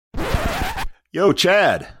Yo,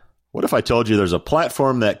 Chad, what if I told you there's a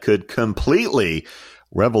platform that could completely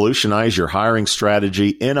revolutionize your hiring strategy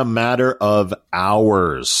in a matter of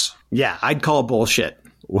hours? Yeah, I'd call bullshit.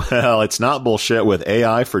 Well, it's not bullshit with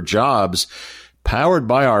AI for Jobs, powered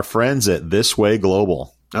by our friends at This Way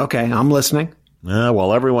Global. Okay, I'm listening.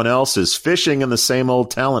 While everyone else is fishing in the same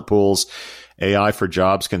old talent pools, AI for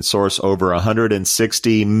Jobs can source over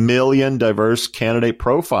 160 million diverse candidate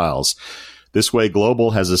profiles. This Way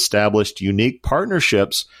Global has established unique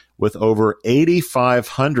partnerships with over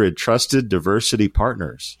 8,500 trusted diversity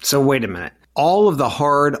partners. So wait a minute. All of the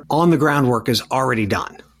hard on-the-ground work is already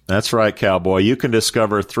done. That's right, cowboy. You can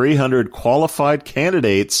discover 300 qualified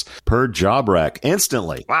candidates per job rec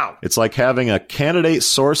instantly. Wow. It's like having a candidate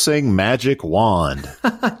sourcing magic wand.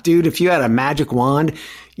 Dude, if you had a magic wand,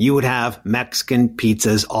 you would have Mexican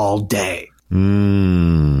pizzas all day.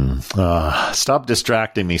 Stop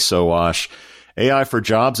distracting me, Sowash. AI for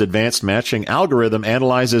Jobs advanced matching algorithm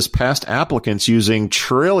analyzes past applicants using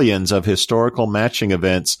trillions of historical matching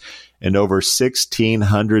events and over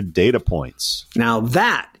 1,600 data points. Now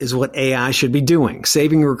that is what AI should be doing,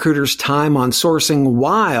 saving recruiters time on sourcing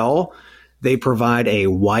while they provide a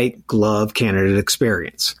white glove candidate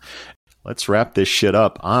experience. Let's wrap this shit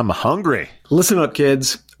up. I'm hungry. Listen up,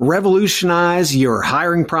 kids. Revolutionize your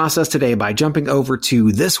hiring process today by jumping over to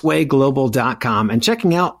thiswayglobal.com and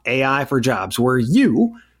checking out AI for Jobs, where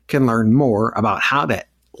you can learn more about how to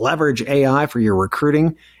leverage AI for your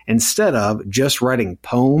recruiting instead of just writing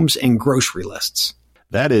poems and grocery lists.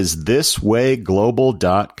 That is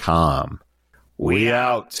thiswayglobal.com. We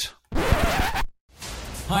out.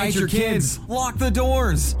 Hide your kids. Lock the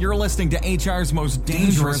doors. You're listening to HR's most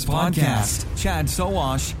dangerous podcast. Chad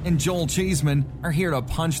Sowash and Joel Cheeseman are here to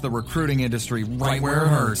punch the recruiting industry right where it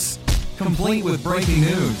hurts. Complete with breaking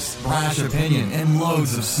news, brash opinion, and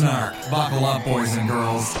loads of snark. Buckle up, boys and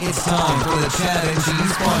girls. It's time for the Chad and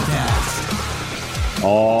Cheese Podcast.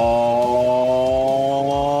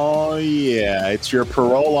 Oh, yeah. It's your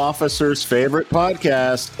parole officer's favorite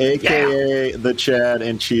podcast, a.k.a. the Chad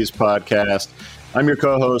and Cheese Podcast. I'm your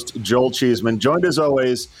co-host, Joel Cheeseman, joined as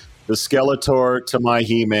always, the Skeletor to my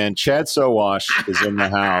He-Man, Chad Sowash, is in the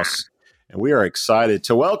house. And we are excited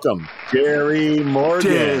to welcome Geri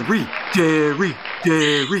Morgan. Geri.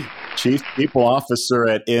 Chief People Officer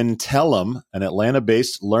at Intellum, an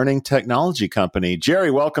Atlanta-based learning technology company.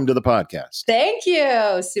 Geri, welcome to the podcast. Thank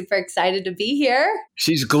you. Super excited to be here.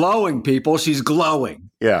 She's glowing, people. She's glowing.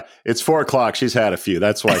 Yeah, it's 4:00. She's had a few.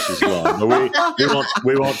 That's why she's glowing. But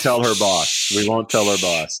we won't tell her boss. We won't tell her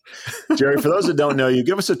boss. Geri, for those that don't know you,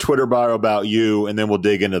 give us a Twitter bio about you, and then we'll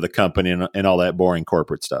dig into the company and all that boring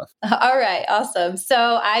corporate stuff. All right. Awesome.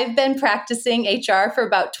 So I've been practicing HR for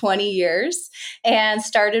about 20 years and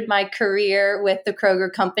started my career with the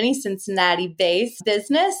Kroger Company, Cincinnati-based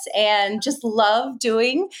business, and just love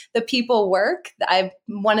doing the people work. I'm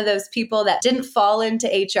one of those people that didn't fall into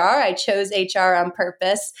HR. I chose HR on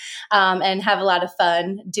purpose. And have a lot of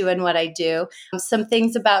fun doing what I do. Some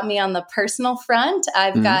things about me on the personal front.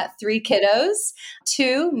 I've got 3 kiddos,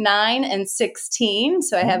 2, 9, and 16.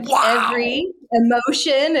 So I have every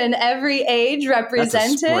emotion and every age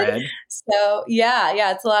represented. So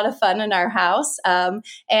yeah, it's a lot of fun in our house. And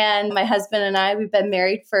my husband and I, we've been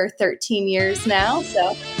married for 13 years now.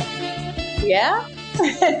 So yeah.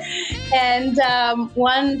 And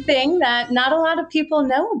one thing that not a lot of people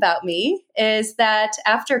know about me is that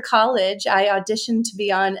after college, I auditioned to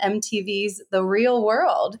be on MTV's The Real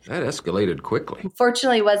World. That escalated quickly.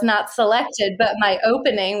 Unfortunately, was not selected, but my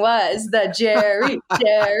opening was the Geri.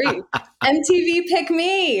 MTV pick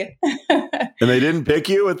me. And they didn't pick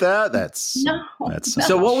you with that? That's no.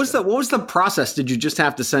 So what was the process? Did you just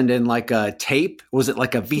have to send in like a tape? Was it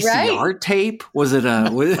like a VCR tape? Was it a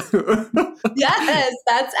Yes,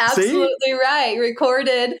 that's absolutely right.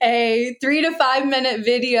 Recorded a 3 to 5 minute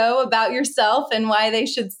video about yourself and why they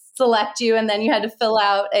should select you, and then you had to fill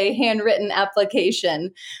out a handwritten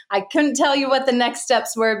application. I couldn't tell you what the next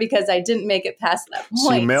steps were because I didn't make it past that point.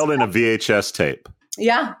 So you mailed in a VHS tape.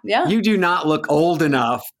 Yeah. You do not look old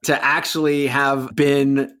enough to actually have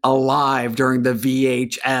been alive during the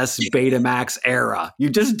VHS Betamax era. You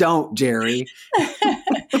just don't, Geri.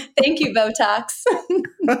 Thank you, Botox.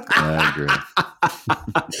 I agree.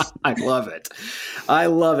 I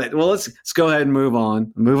love it. Well, let's go ahead and move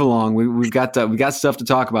along. We've got stuff to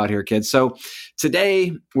talk about here, kids. So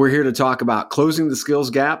today we're here to talk about closing the skills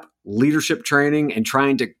gap, leadership training, and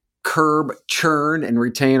trying to curb churn and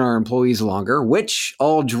retain our employees longer, which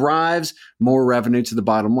all drives more revenue to the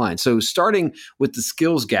bottom line. So starting with the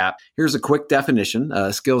skills gap, here's a quick definition.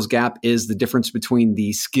 Skills gap is the difference between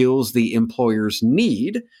the skills the employers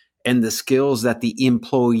need and the skills that the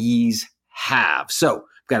employees have. So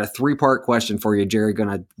I've got a 3-part question for you, Jerry,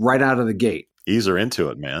 going right out of the gate. Ease her into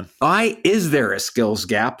it, man. Why is there a skills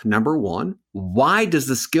gap? Number one, why does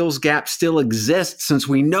the skills gap still exist since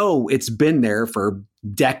we know it's been there for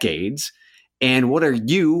decades? And what are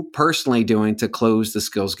you personally doing to close the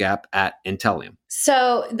skills gap at Intellum?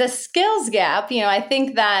 So the skills gap, I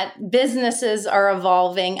think that businesses are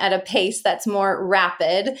evolving at a pace that's more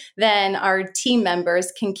rapid than our team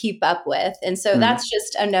members can keep up with. And so that's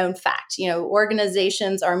just a known fact.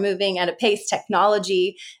 Organizations are moving at a pace,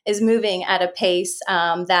 technology is moving at a pace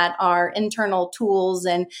that our internal tools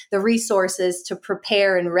and the resources to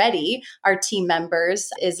prepare and ready our team members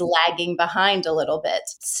is lagging behind a little bit.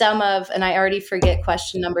 And I already forget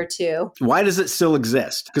question number 2. Why does it still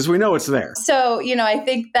exist? Because we know it's there. So, I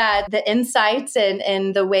think that the insights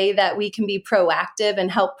and the way that we can be proactive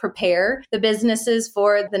and help prepare the businesses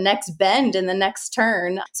for the next bend and the next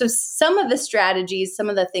turn. So some of the strategies, some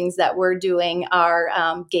of the things that we're doing are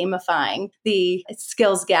gamifying the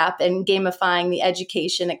skills gap and gamifying the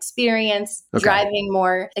education experience, driving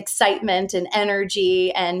more excitement and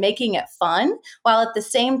energy and making it fun, while at the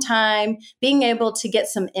same time being able to get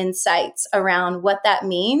some insights around what that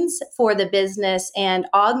means for the business and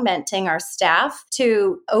augmenting our staff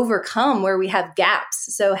to overcome where we have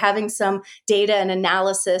gaps. So having some data and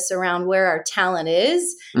analysis around where our talent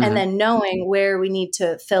is, and then knowing where we need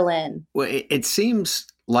to fill in. Well, it seems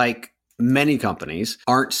like many companies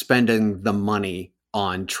aren't spending the money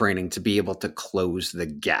on training to be able to close the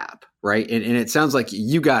gap, right? And it sounds like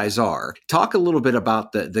you guys are. Talk a little bit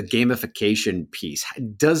about the gamification piece.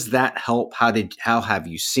 Does that help? How have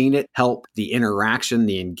you seen it help the interaction,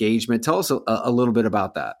 the engagement? Tell us a little bit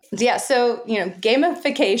about that. Yeah. So,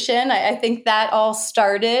 gamification, I think that all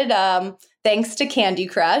started thanks to Candy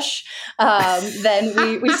Crush.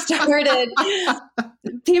 Then we started...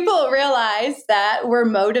 People realize that we're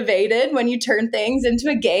motivated when you turn things into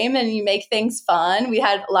a game and you make things fun. We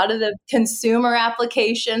had a lot of the consumer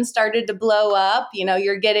applications started to blow up.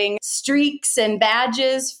 You're getting streaks and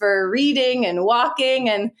badges for reading and walking.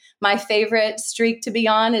 And my favorite streak to be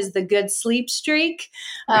on is the good sleep streak.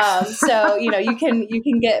 So, you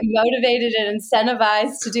can get motivated and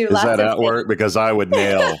incentivized to do lots of things. Is that at work? Because I would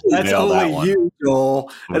nail That's only that one. You,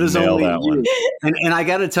 Joel. That is only that you. One. And I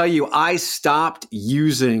got to tell you, I stopped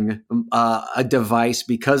using a device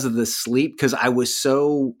because of the sleep, because I was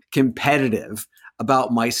so competitive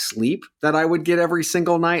about my sleep that I would get every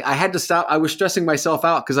single night. I had to stop. I was stressing myself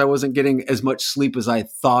out because I wasn't getting as much sleep as I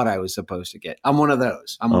thought I was supposed to get. I'm one of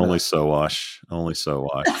those. Only so wash. By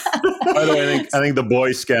the way, I think the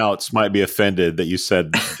Boy Scouts might be offended that you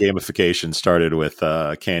said gamification started with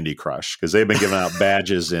Candy Crush, because they've been giving out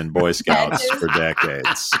badges in Boy Scouts for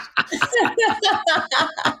decades.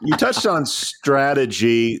 You touched on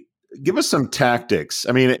strategy. Give us some tactics.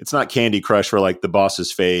 I mean, it's not Candy Crush where like the boss's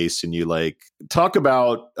face and you talk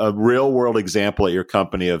about a real world example at your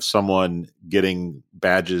company of someone getting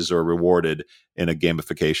badges or rewarded in a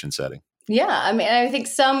gamification setting. Yeah. I think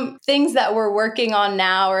some things that we're working on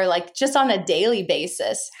now are just on a daily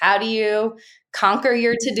basis. How do you conquer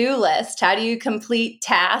your to-do list? How do you complete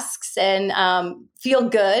tasks and feel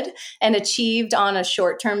good and achieved on a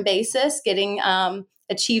short-term basis, getting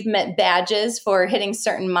achievement badges for hitting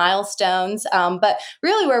certain milestones. But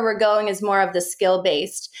really where we're going is more of the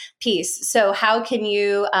skill-based piece. So how can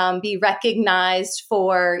you be recognized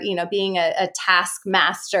for, being a task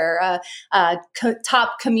master, a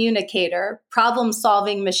top communicator,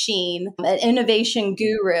 problem-solving machine, an innovation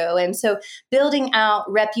guru? And so building out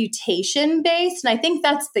reputation-based, and I think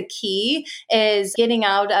that's the key, is getting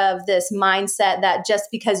out of this mindset that just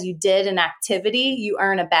because you did an activity, you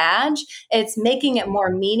earn a badge. It's making it more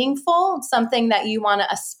meaningful, something that you want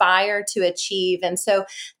to aspire to achieve. And so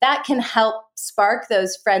that can help spark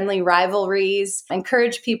those friendly rivalries,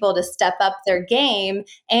 encourage people to step up their game,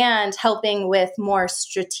 and helping with more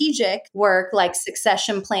strategic work like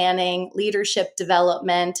succession planning, leadership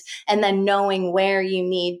development, and then knowing where you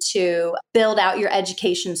need to build out your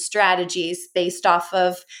education strategies based off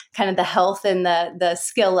of kind of the health and the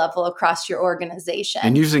skill level across your organization.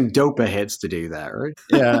 And using DOPA hits to do that, right?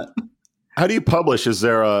 Yeah. How do you publish? Is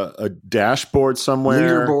there a dashboard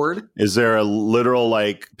somewhere? Leaderboard? Is there a literal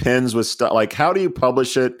pins with stuff? How do you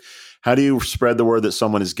publish it? How do you spread the word that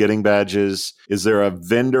someone is getting badges? Is there a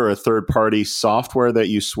vendor or third-party software that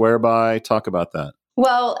you swear by? Talk about that.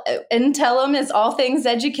 Well, Intellum is all things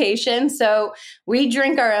education. So we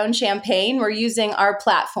drink our own champagne. We're using our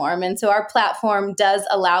platform. And so our platform does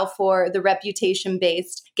allow for the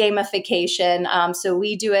reputation-based gamification. So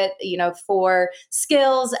we do it, for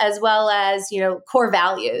skills as well as, core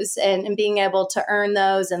values and being able to earn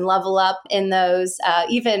those and level up in those.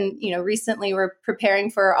 Even, recently we're preparing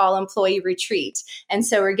for our all employee retreat. And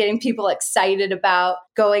so we're getting people excited about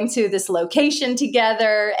going to this location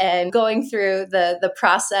together and going through the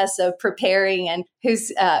process of preparing and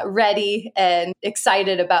who's ready and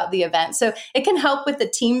excited about the event. So it can help with the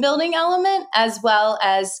team building element as well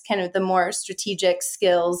as kind of the more strategic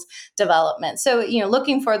skills development. So,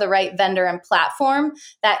 looking for the right vendor and platform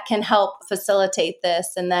that can help facilitate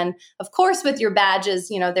this. And then, of course, with your badges,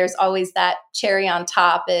 there's always that cherry on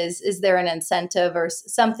top is there an incentive or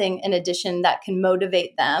something in addition that can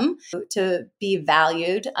motivate them to be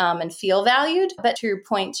valued and feel valued. But to your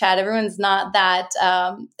point, Chad, everyone's not that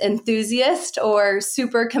enthusiast or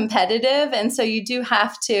super competitive. And so you do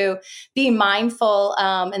have to be mindful.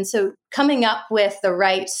 And so coming up with the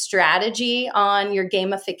right strategy on your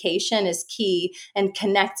gamification is key, and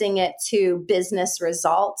connecting it to business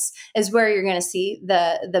results is where you're going to see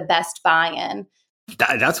the best buy-in.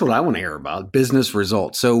 That's what I want to hear about, business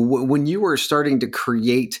results. So when you were starting to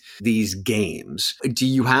create these games, do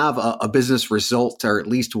you have a business result, or at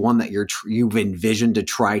least one that you've envisioned to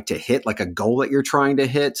try to hit, like a goal that you're trying to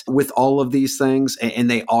hit with all of these things? And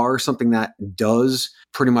they are something that does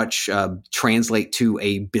pretty much translate to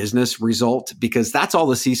a business result, because that's all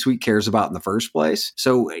the C-suite cares about in the first place.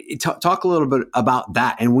 So talk a little bit about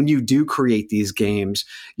that. And when you do create these games,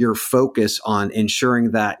 your focus on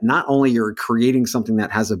ensuring that not only you're creating something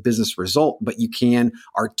that has a business result, but you can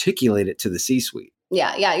articulate it to the C-suite.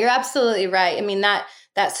 Yeah, you're absolutely right. I mean, that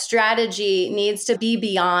strategy needs to be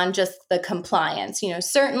beyond just the compliance.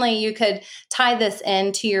 Certainly you could tie this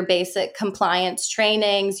into your basic compliance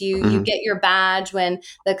trainings. You get your badge when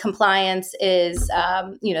the compliance is,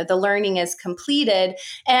 the learning is completed,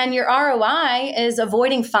 and your ROI is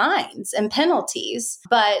avoiding fines and penalties.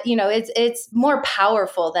 But, it's more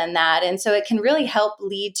powerful than that. And so it can really help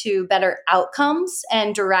lead to better outcomes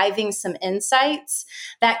and deriving some insights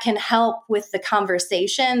that can help with the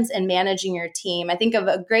conversations and managing your team. I think of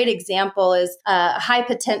a great example is a high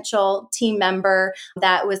potential team member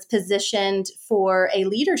that was positioned for a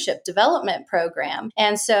leadership development program.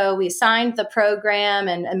 And so we signed the program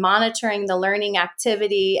and monitoring the learning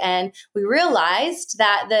activity. And we realized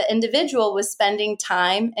that the individual was spending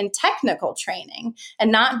time in technical training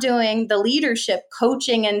and not doing the leadership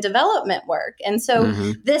coaching and development work. And so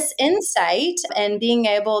this insight and being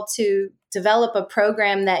able to develop a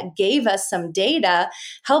program that gave us some data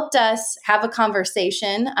helped us have a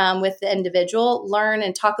conversation with the individual, learn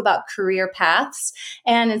and talk about career paths.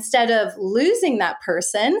 And instead of losing that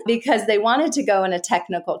person because they wanted to go in a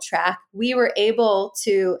technical track, we were able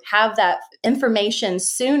to have that information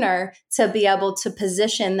sooner to be able to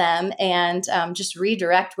position them and just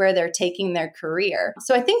redirect where they're taking their career.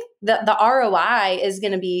 So I think the ROI is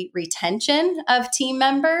going to be retention of team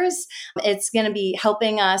members. It's going to be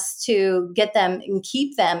helping us to get them and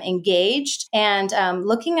keep them engaged, and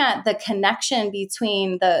looking at the connection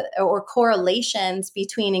between or correlations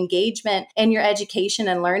between engagement in your education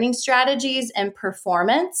and learning strategies and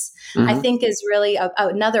performance, I think is really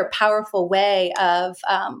another powerful way of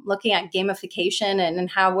looking at gamification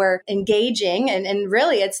and how we're engaging. And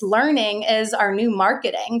really it's learning is our new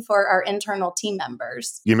marketing for our internal team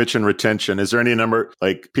members. You mentioned retention. Is there any number,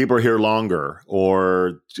 like people are here longer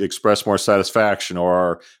or express more satisfaction,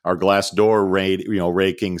 or our Glassdoor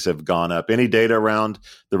rankings have gone up? Any data around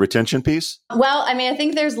the retention piece? Well, I mean, I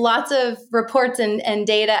think there's lots of reports and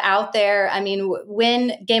data out there. I mean,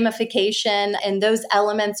 when gamification and those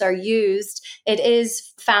elements are used, it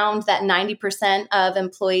is found that 90% of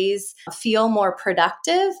employees feel more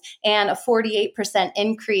productive and a 48%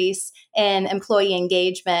 increase in employee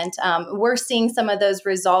engagement. We're seeing some of those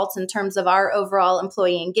results in terms of our overall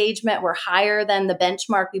employee engagement. We're higher than the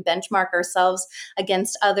benchmark. We benchmark ourselves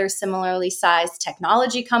against other similarly sized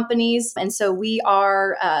technology companies. And so we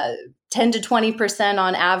are 10 to 20%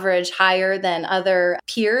 on average higher than other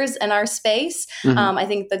peers in our space. I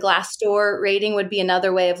think the Glassdoor rating would be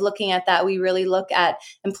another way of looking at that. We really look at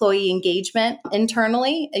employee engagement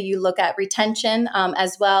internally. You look at retention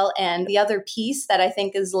as well. And the other piece that I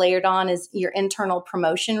think is layered on is your internal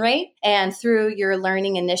promotion rate. And through your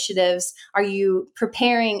learning initiatives, are you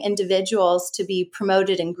preparing individuals to be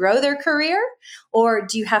promoted and grow their career? Or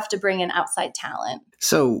do you have to bring in outside talent?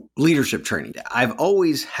 So leadership training, I've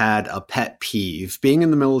always had a pet peeve being in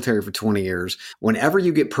the military for 20 years. Whenever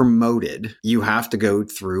you get promoted, you have to go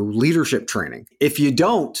through leadership training. If you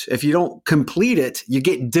don't complete it, you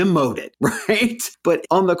get demoted, right? But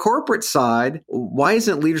on the corporate side, why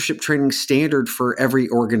isn't leadership training standard for every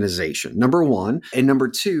organization? Number one. And number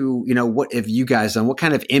two, what have you guys done? What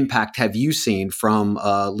kind of impact have you seen from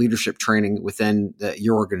leadership training within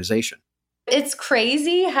your organization? It's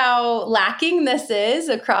crazy how lacking this is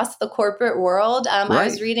across the corporate world. Right. I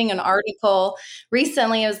was reading an article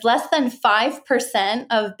recently. It was less than 5%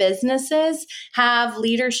 of businesses have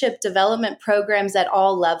leadership development programs at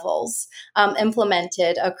all levels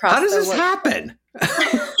implemented across. How does this happen?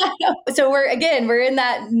 So we're in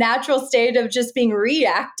that natural state of just being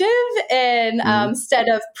reactive and instead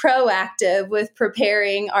of proactive with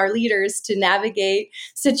preparing our leaders to navigate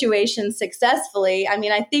situations successfully. I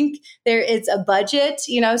mean, I think it's a budget,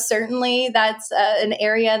 certainly that's an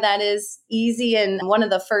area that is easy and one of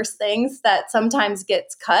the first things that sometimes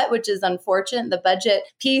gets cut, which is unfortunate, the budget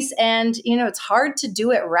piece. And, it's hard to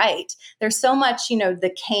do it right. There's so much,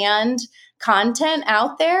 the canned content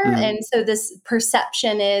out there. And so this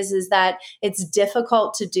perception is that it's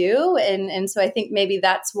difficult to do. And so I think maybe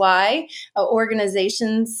that's why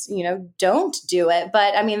organizations, don't do it.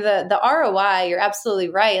 But I mean, the ROI, you're absolutely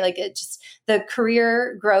right. Like the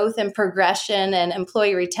career growth and progression and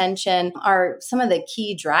employee retention are some of the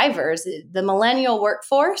key drivers. The millennial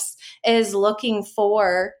workforce is looking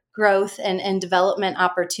for growth and development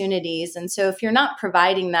opportunities. And so if you're not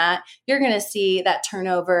providing that, you're going to see that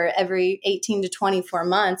turnover every 18 to 24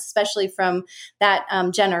 months, especially from that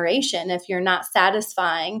generation, if you're not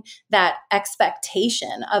satisfying that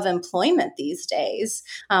expectation of employment these days.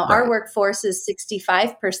 Right. Our workforce is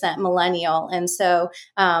 65% millennial. And so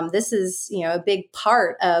this is, a big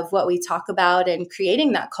part of what we talk about in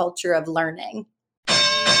creating that culture of learning.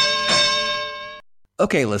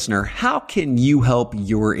 Okay, listener, how can you help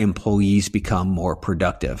your employees become more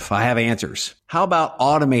productive? I have answers. How about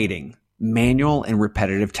automating manual and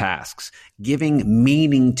repetitive tasks, giving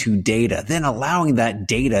meaning to data, then allowing that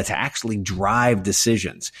data to actually drive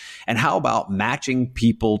decisions? And how about matching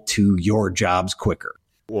people to your jobs quicker?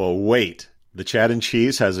 Well, wait. The Chad and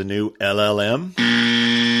Cheese has a new LLM?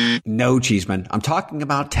 No, Cheeseman. I'm talking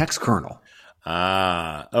about text kernel.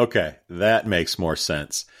 Okay. That makes more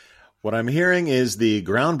sense. What I'm hearing is the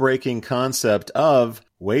groundbreaking concept of,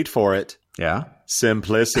 wait for it,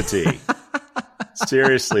 simplicity.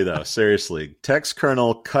 Seriously. Text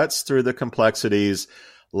kernel cuts through the complexities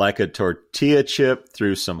like a tortilla chip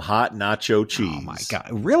through some hot nacho cheese. Oh my God.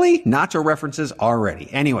 Really? Nacho references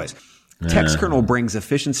already. Anyways, text kernel brings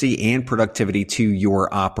efficiency and productivity to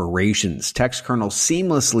your operations. Text kernel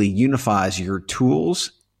seamlessly unifies your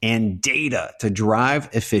tools and data to drive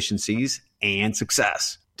efficiencies and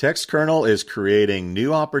success. Text kernel is creating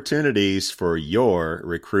new opportunities for your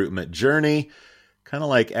recruitment journey, kind of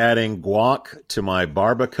like adding guac to my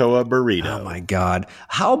barbacoa burrito. Oh my God.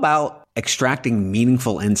 How about extracting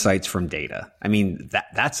meaningful insights from data? I mean,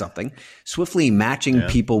 that's something. Swiftly matching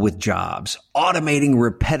people with jobs, automating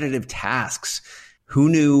repetitive tasks. Who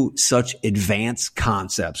knew such advanced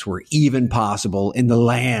concepts were even possible in the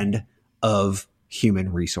land of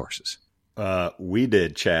human resources? We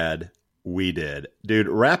did, Chad. We did. Dude,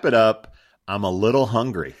 wrap it up. I'm a little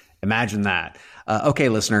hungry. Imagine that. Okay,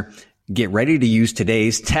 listener, get ready to use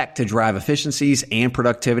today's tech to drive efficiencies and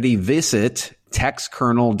productivity. Visit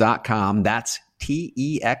textkernel.com. That's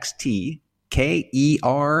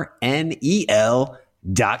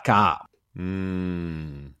TEXTKERNEL.com.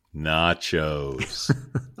 Nachos.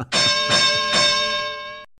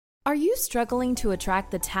 Are you struggling to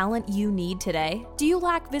attract the talent you need today? Do you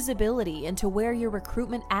lack visibility into where your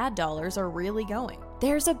recruitment ad dollars are really going?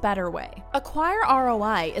 There's a better way. Acquire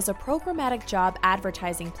ROI is a programmatic job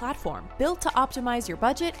advertising platform built to optimize your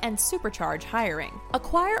budget and supercharge hiring.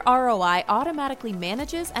 Acquire ROI automatically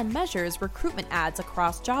manages and measures recruitment ads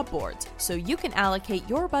across job boards, so you can allocate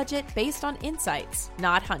your budget based on insights,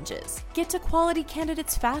 not hunches. Get to quality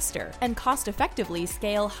candidates faster and cost-effectively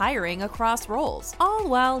scale hiring across roles, all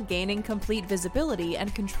while gaining complete visibility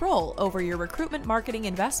and control over your recruitment marketing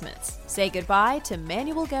investments. Say goodbye to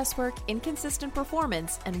manual guesswork, inconsistent performance,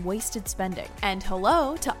 and wasted spending. And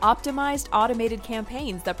hello to optimized automated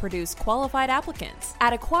campaigns that produce qualified applicants.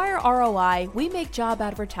 At Acquire ROI, we make job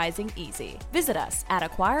advertising easy. Visit us at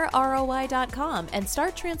acquireroi.com and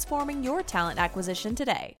start transforming your talent acquisition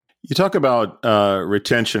today. You talk about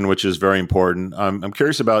retention, which is very important. I'm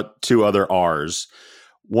curious about two other R's.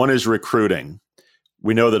 One is recruiting.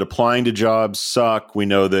 We know that applying to jobs suck. We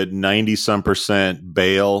know that 90-some%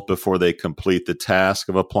 bail before they complete the task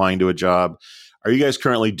of applying to a job. Are you guys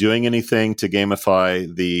currently doing anything to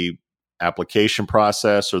gamify the application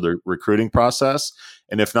process or the recruiting process?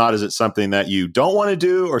 And if not, is it something that you don't want to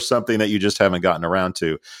do or something that you just haven't gotten around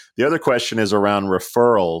to? The other question is around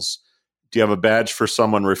referrals. Do you have a badge for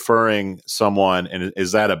someone referring someone? And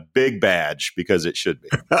is that a big badge? Because it should be.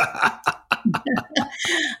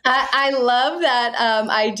 I love that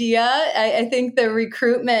idea. I think the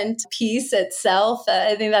recruitment piece itself,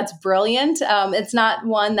 I think that's brilliant. It's not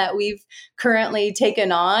one that we've currently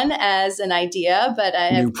taken on as an idea, but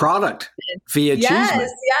new product via yes, Cheeseman.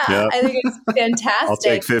 Yeah, yep. I think it's fantastic. I'll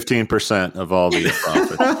take 15% of all the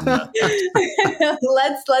profits.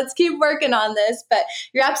 Let's keep working on this. But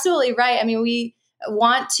you're absolutely right. I mean, we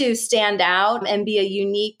want to stand out and be a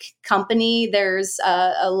unique company. There's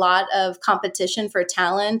a lot of competition for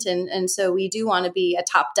talent. And so we do want to be a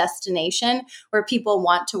top destination where people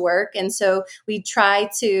want to work. And so we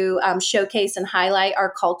try to showcase and highlight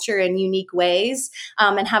our culture in unique ways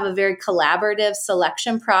and have a very collaborative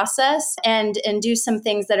selection process and do some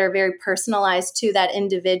things that are very personalized to that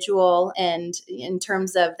individual. And in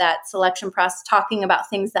terms of that selection process, talking about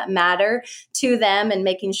things that matter to them and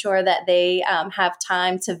making sure that they have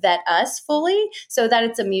time to vet us fully so that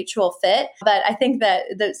it's a mutual fit. But I think that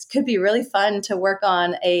this could be really fun to work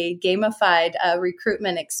on a gamified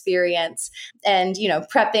recruitment experience and,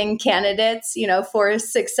 prepping candidates, for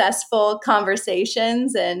successful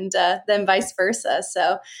conversations and then vice versa.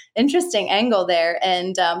 So interesting angle there.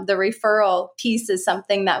 And the referral piece is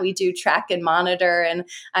something that we do track and monitor. And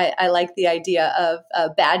I like the idea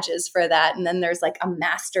of badges for that. And then there's like a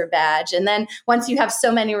master badge. And then once you have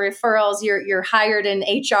so many referrals, you're hired in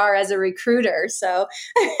HR as a recruiter. So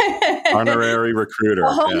honorary recruiter.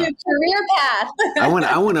 A whole new career path. I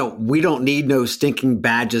want to, we don't need no stinking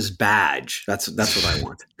badges badge. That's what I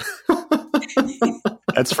want.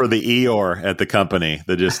 That's for the Eeyore at the company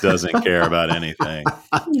that just doesn't care about anything.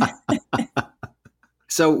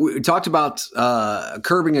 So we talked about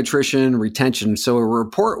curbing attrition, retention. So a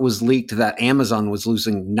report was leaked that Amazon was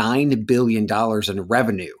losing $9 billion in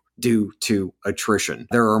revenue due to attrition.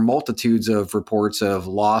 There are multitudes of reports of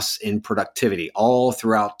loss in productivity all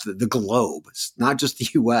throughout the globe. It's not just the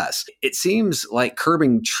US. It seems like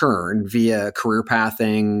curbing churn via career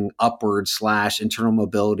pathing, upward / internal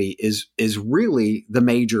mobility is really the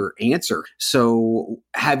major answer. So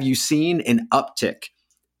have you seen an uptick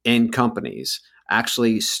in companies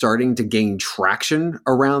actually starting to gain traction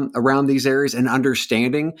around these areas and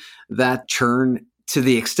understanding that churn, to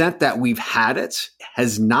the extent that we've had it,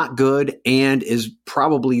 is not good and is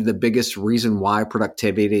probably the biggest reason why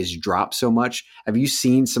productivity has dropped so much? Have you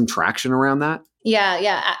seen some traction around that?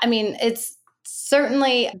 Yeah. I mean, it's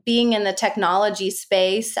certainly being in the technology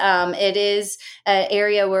space. It is an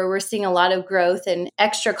area where we're seeing a lot of growth and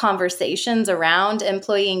extra conversations around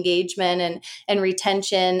employee engagement and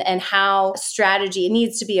retention and how strategy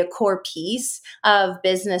needs to be a core piece of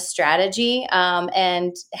business strategy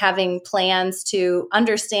and having plans to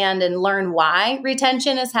understand and learn why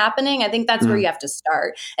retention is happening. I think that's where you have to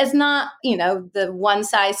start. It's not, the one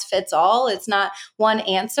size fits all. It's not one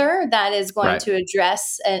answer that is going to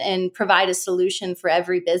address and provide a solution for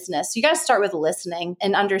every business. So you got to start with listening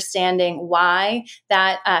and understanding why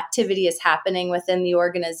that activity is happening within the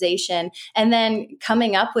organization and then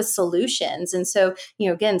coming up with solutions. And so,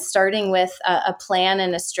 again, starting with a plan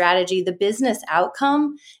and a strategy. The business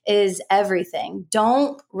outcome is everything.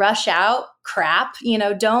 Don't rush out crap. You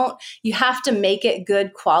have to make it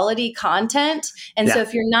good quality content. And so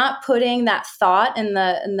if you're not putting that thought in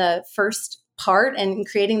the first part and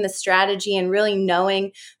creating the strategy and really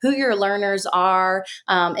knowing who your learners are,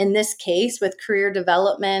 in this case with career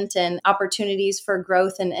development and opportunities for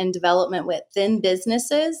growth and development within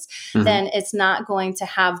businesses, then it's not going to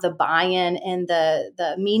have the buy-in and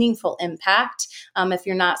the meaningful impact if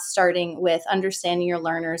you're not starting with understanding your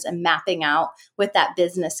learners and mapping out what that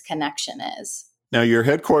business connection is. Now, you're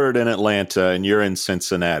headquartered in Atlanta and you're in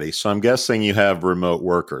Cincinnati. So I'm guessing you have remote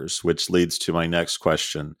workers, which leads to my next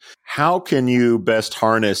question. How can you best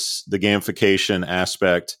harness the gamification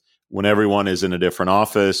aspect when everyone is in a different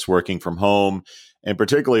office, working from home, and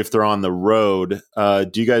particularly if they're on the road?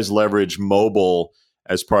 Do you guys leverage mobile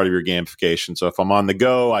as part of your gamification? So if I'm on the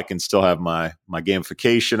go, I can still have my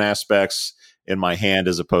gamification aspects in my hand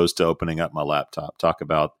as opposed to opening up my laptop. Talk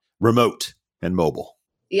about remote and mobile.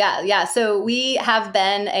 Yeah. So we have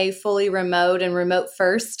been a fully remote and remote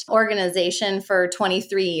first organization for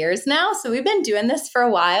 23 years now. So we've been doing this for a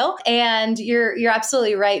while. And you're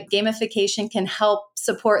absolutely right. Gamification can help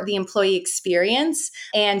support the employee experience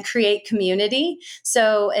and create community.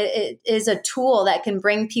 So it is a tool that can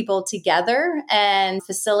bring people together and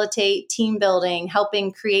facilitate team building,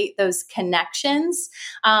 helping create those connections.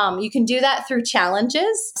 You can do that through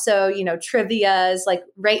challenges. So, trivia is like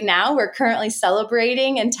right now, we're currently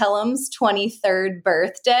celebrating Intellum's 23rd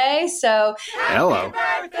birthday. So, Hello.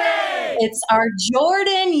 It's our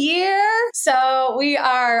Jordan year. So we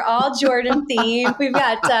are all Jordan themed. We've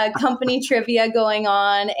got company trivia going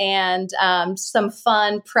on and some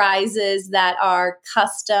fun prizes that are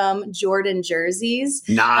custom Jordan jerseys.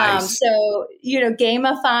 Nice. So,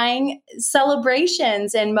 gamifying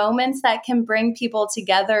celebrations and moments that can bring people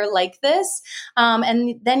together like this.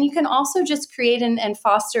 And then you can also just create and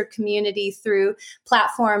foster community through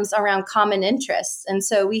platforms around common interests. And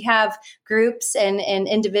so we have groups and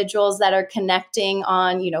individuals that are connecting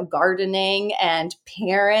on, gardening and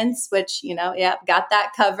parents, which, got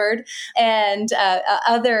that covered, and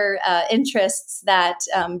other interests that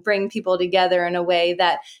bring people together in a way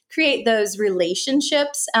that create those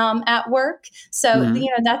relationships at work. So,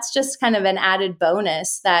 that's just kind of an added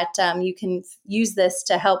bonus that you can use this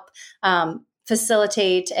to help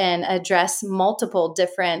facilitate and address multiple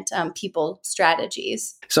different people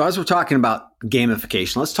strategies. So as we're talking about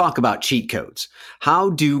gamification, let's talk about cheat codes.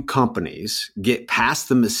 How do companies get past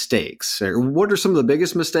the mistakes? Or what are some of the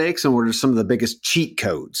biggest mistakes and what are some of the biggest cheat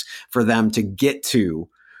codes for them to get to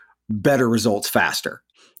better results faster?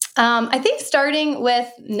 I think starting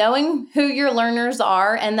with knowing who your learners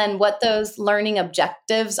are and then what those learning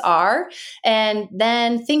objectives are, and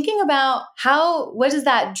then thinking about what does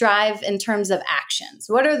that drive in terms of actions?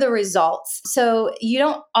 What are the results? So you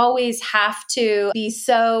don't always have to be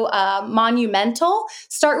so monumental.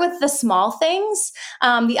 Start with the small things.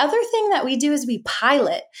 The other thing that we do is we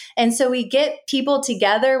pilot. And so we get people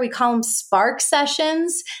together. We call them spark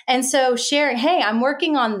sessions. And so sharing, hey, I'm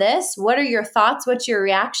working on this. What are your thoughts? What's your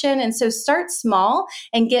reaction? And so start small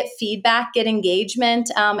and get feedback, get engagement.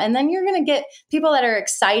 And then you're going to get people that are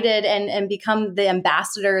excited and become the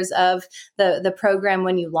ambassadors of the program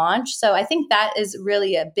when you launch. So I think that is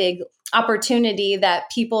really a big opportunity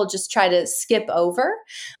that people just try to skip over.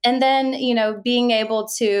 And then, being able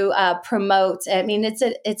to promote,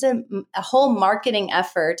 it's a whole marketing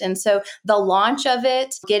effort. And so the launch of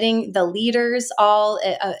it, getting the leaders all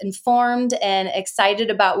informed and excited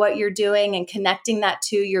about what you're doing and connecting that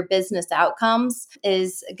to your business outcomes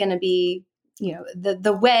is going to be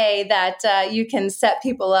the way that you can set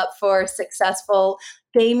people up for successful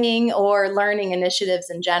gaming or learning initiatives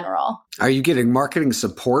in general. Are you getting marketing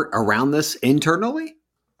support around this internally?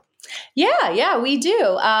 Yeah, we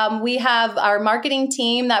do. We have our marketing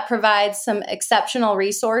team that provides some exceptional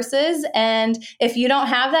resources. And if you don't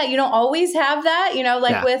have that, you don't always have that,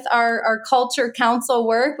 with our culture council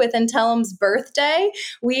work with Intellum's birthday,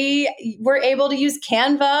 we were able to use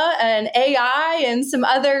Canva and AI and some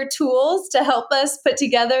other tools to help us put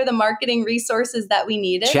together the marketing resources that we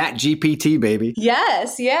needed. Chat GPT, baby.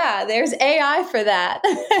 Yes. Yeah. There's AI for that.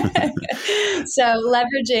 So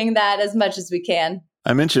leveraging that as much as we can.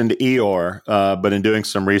 I mentioned Eeyore, but in doing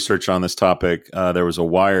some research on this topic, there was a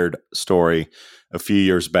Wired story a few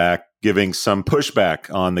years back giving some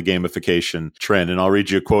pushback on the gamification trend. And I'll read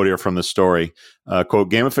you a quote here from the story. Quote,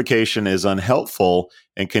 gamification is unhelpful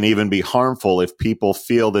and can even be harmful if people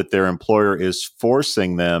feel that their employer is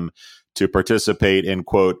forcing them to participate in,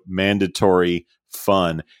 quote, mandatory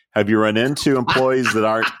fun. Have you run into employees that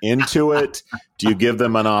aren't into it? Do you give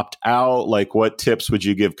them an opt-out? Like, what tips would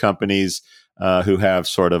you give companies who have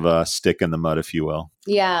sort of a stick in the mud, if you will?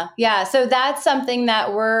 Yeah. So that's something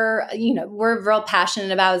that we're real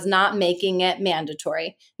passionate about, is not making it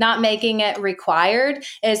mandatory, not making it required,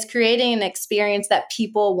 is creating an experience that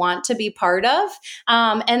people want to be part of.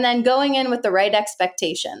 And then going in with the right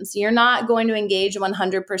expectations. You're not going to engage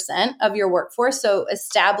 100% of your workforce. So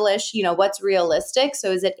establish, what's realistic.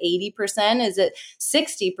 So is it 80%? Is it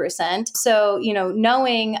 60%? So,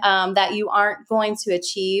 knowing that you aren't going to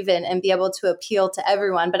achieve and be able to appeal to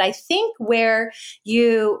everyone. But I think where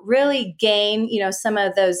you really gain, some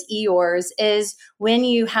of those Eeyores is when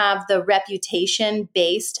you have the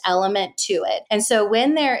reputation-based element to it. And so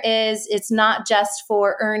when it's not just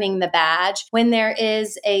for earning the badge, when there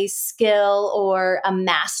is a skill or a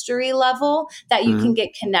mastery level that you can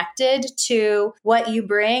get connected to what you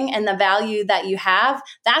bring and the value that you have,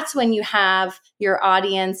 that's when you have, your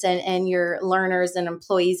audience and your learners and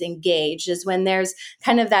employees engaged, is when there's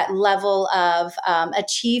kind of that level of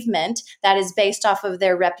achievement that is based off of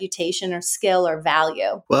their reputation or skill or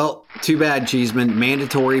value. Well, too bad, Cheeseman.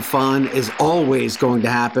 Mandatory fun is always going to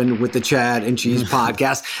happen with the Chad and Cheese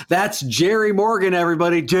podcast. That's Geri Morgan,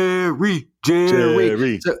 everybody. Geri.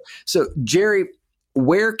 So Geri,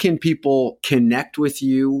 where can people connect with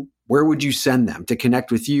you? Where would you send them to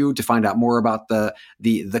connect with you, to find out more about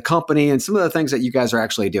the company and some of the things that you guys are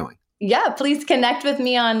actually doing? Yeah, please connect with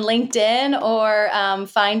me on LinkedIn or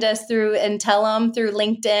find us through Intellum, through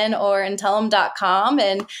LinkedIn or Intellum.com.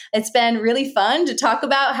 And it's been really fun to talk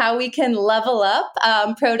about how we can level up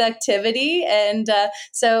productivity. And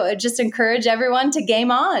so just encourage everyone to game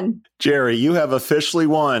on. Geri, you have officially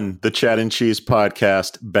won the Chad and Cheese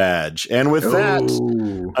podcast badge. And with that,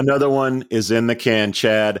 another one is in the can,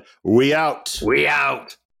 Chad. We out. We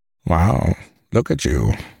out. Wow, look at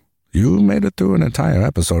you. You made it through an entire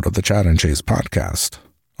episode of the Chad and Cheese podcast.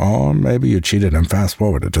 Or maybe you cheated and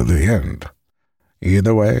fast-forwarded to the end.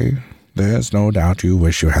 Either way, there's no doubt you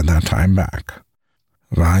wish you had that time back.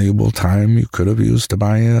 Valuable time you could have used to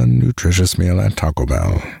buy a nutritious meal at Taco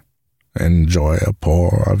Bell, enjoy a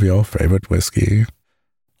pour of your favorite whiskey,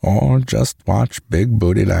 or just watch big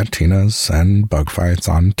booty Latinas and bug fights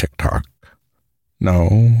on TikTok.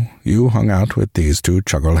 No, you hung out with these two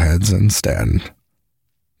chuckleheads instead.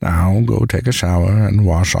 Now go take a shower and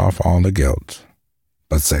wash off all the guilt.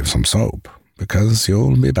 But save some soap, because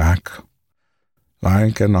you'll be back.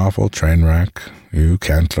 Like an awful train wreck, you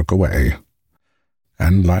can't look away.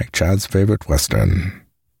 And like Chad's favorite Western,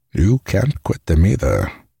 you can't quit them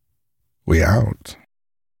either. We out.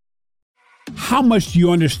 How much do you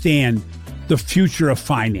understand the future of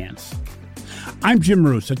finance? I'm Jim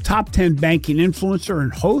Roos, a top 10 banking influencer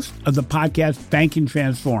and host of the podcast Banking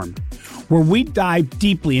Transformed, where we dive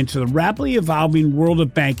deeply into the rapidly evolving world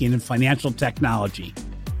of banking and financial technology.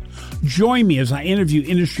 Join me as I interview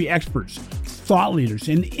industry experts, thought leaders,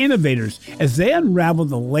 and innovators as they unravel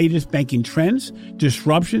the latest banking trends,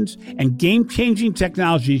 disruptions, and game-changing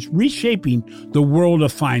technologies reshaping the world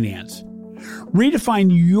of finance. Redefine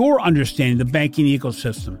your understanding of the banking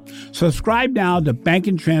ecosystem. Subscribe now to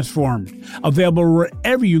Banking Transformed, available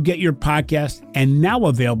wherever you get your podcast and now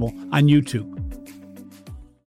available on YouTube.